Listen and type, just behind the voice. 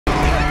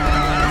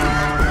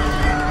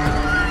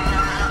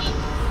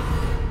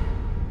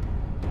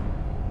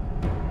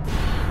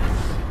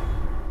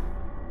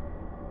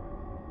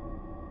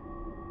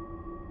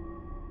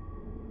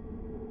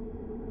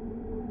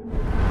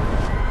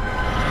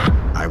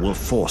will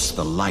force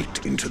the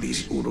light into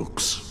these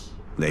Uruks.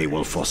 They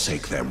will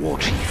forsake their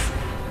Warchief,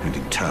 and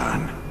in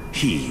turn,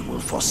 he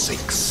will forsake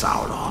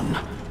Sauron.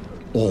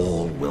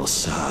 All will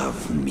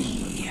serve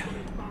me.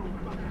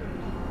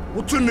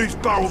 What's in these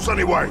barrels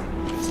anyway?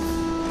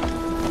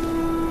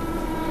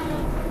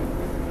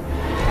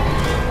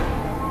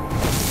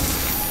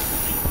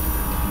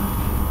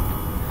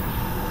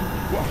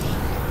 What?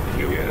 Did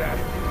you hear that?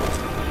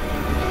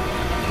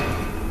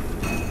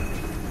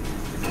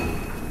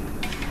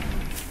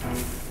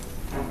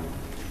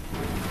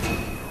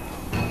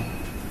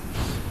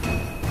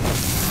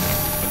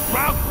 The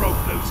ground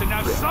broke loose and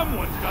now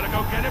someone's gotta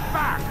go get it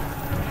back!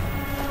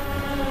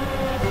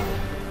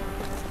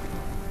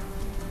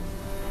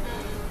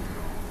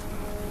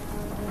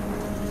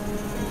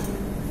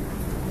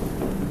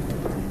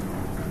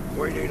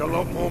 We need a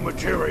lot more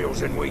materials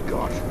than we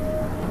got.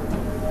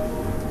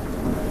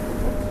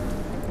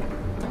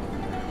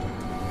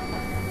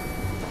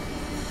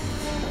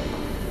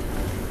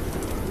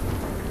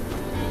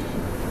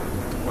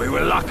 We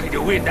were lucky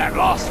to win that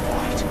last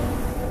fight.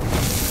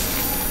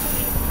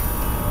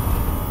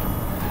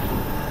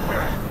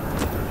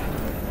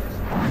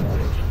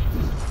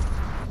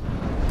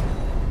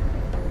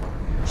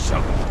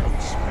 Something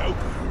don't smell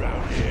good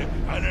around here,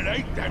 and it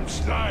ain't them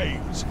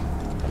slaves.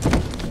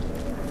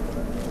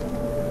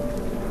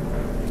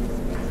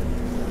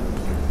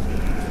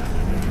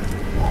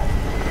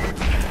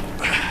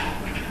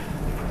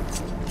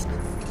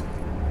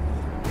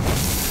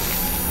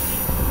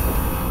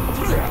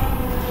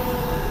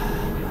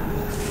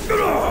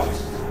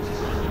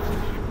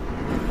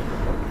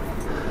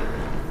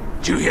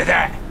 Did you hear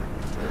that?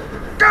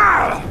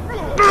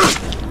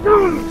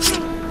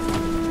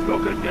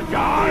 Look at the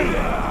guy!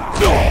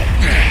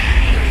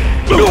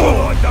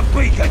 At the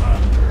beacon!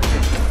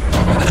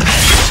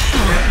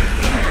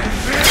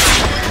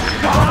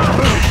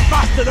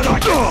 Faster than I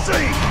can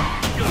see!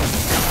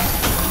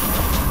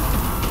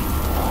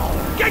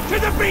 Get to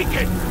the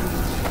beacon!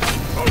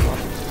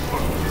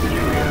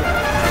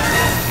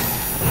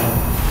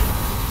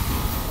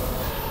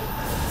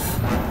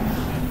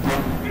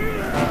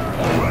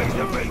 Raise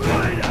the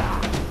beacon!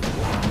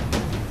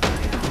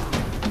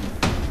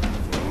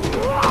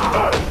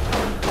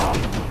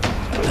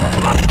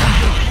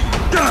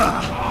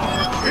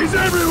 He's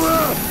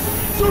everywhere!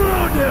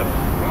 Surround him!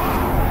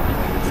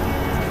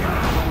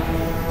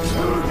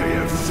 To the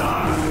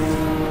inside!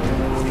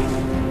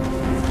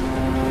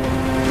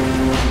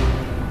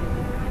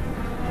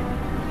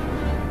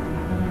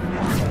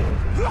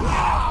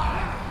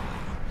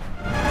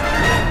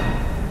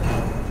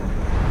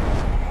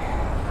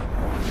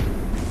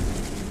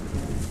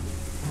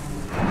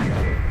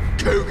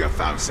 Cougar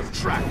found some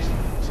tracks,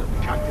 so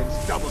the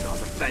captain's doubled our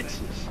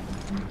defenses.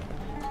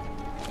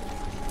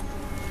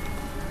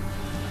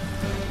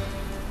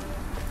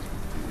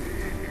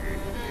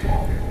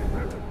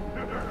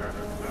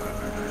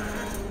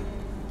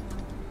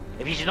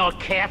 If he's not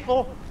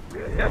careful, he's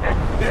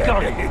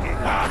got it.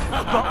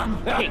 Rotten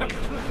pig.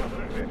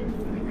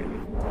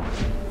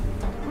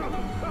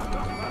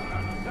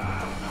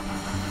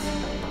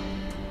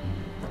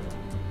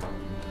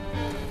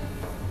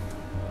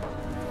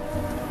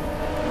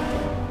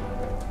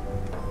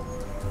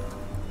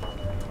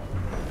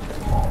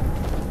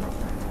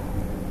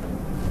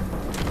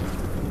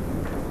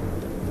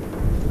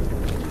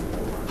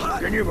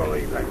 Can you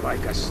believe they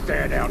make us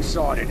stand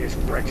outside in this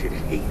wretched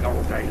heat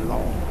all day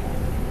long?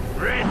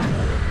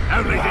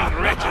 Only thing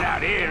wretched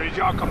out here is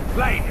your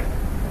complaining.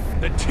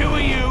 The two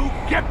of you,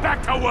 get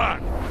back to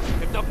work.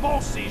 If the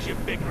boss sees you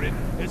bickering,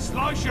 he'll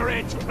slice your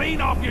heads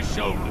clean off your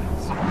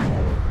shoulders.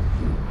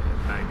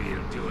 Maybe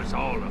he'll do us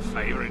all a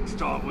favor and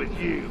start with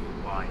you,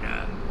 why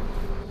not?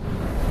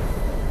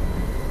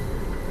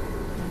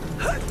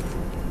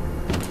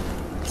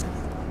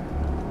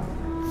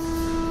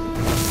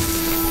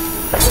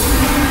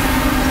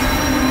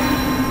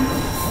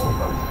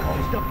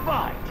 It's the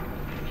fight.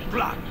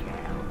 Blood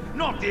hell.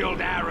 Not the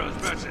old arrows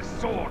versus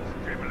swords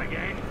dribble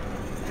again.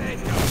 They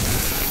don't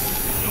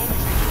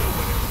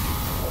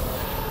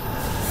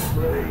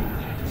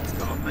Please,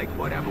 gotta make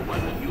whatever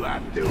weapon you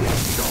have do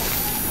install.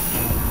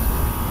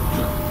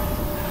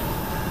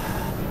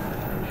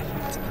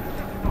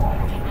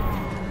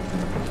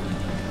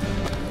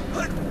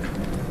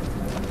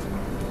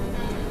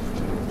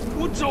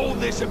 What's all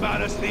this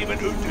about us leaving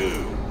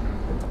Udu?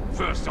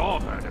 First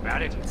I've heard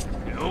about it.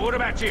 What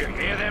about you? You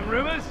hear them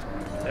rumors?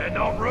 They're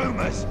not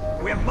rumors.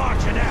 We're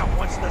marching out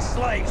once the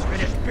slaves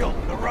finish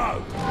building the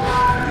road.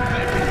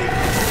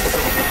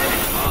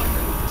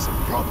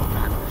 Some proper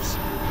battles.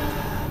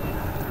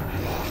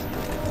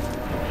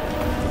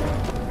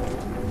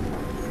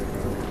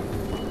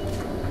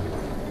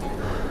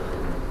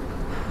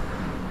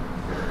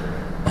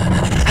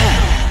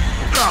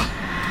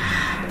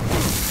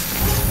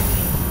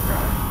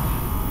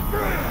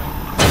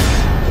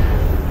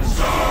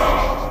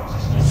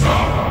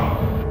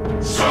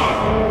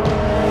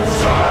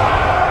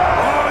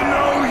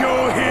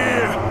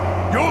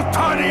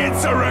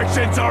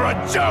 Are a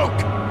joke!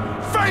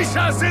 Face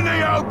us in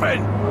the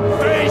open!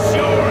 Face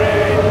your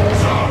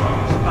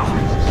end!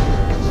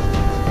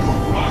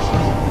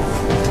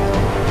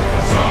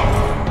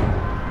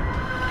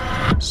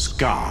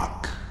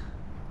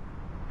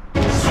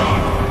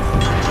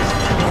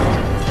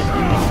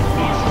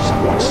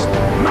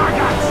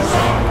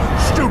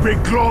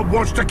 Glob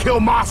wants to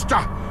kill Master.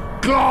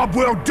 Glob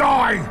will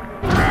die!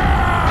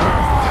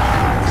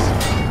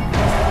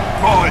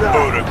 My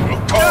Uruk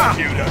will cause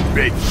you to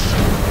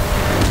bitch!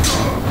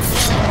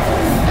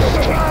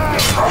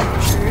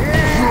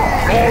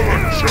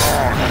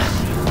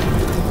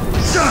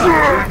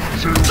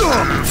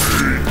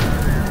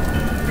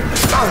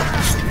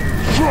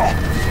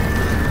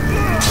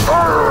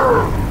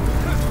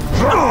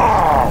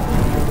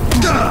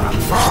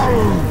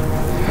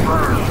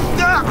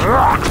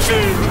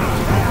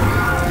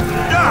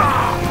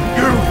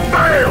 You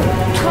failed!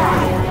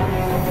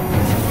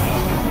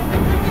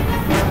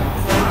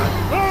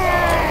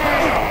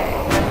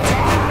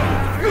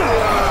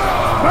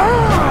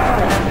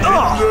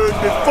 Learned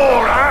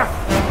before, huh?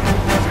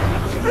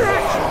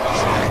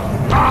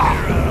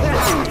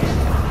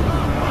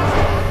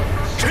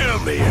 Kill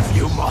me if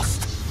you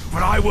must,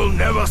 but I will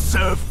never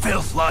serve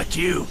filth like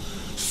you.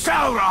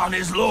 Sauron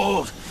is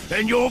Lord,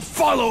 and your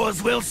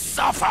followers will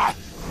suffer!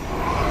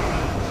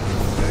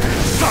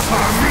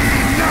 Suffer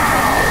me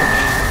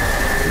now!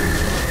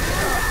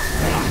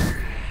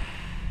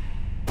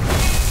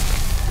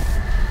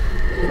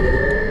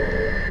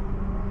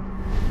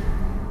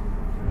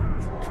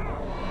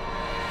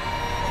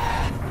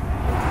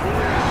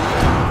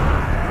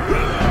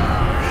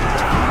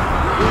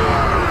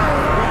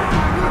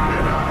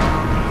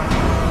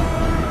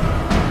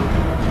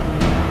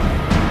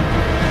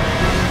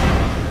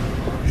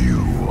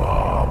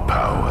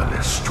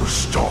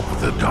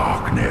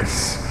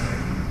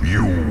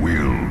 You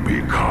will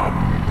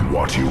become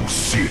what you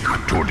seek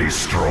to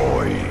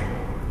destroy.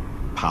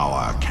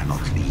 Power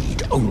cannot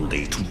lead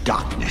only to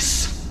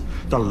darkness.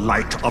 The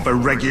light of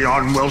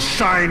Eregion will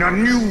shine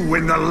anew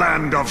in the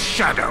land of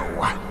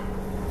shadow.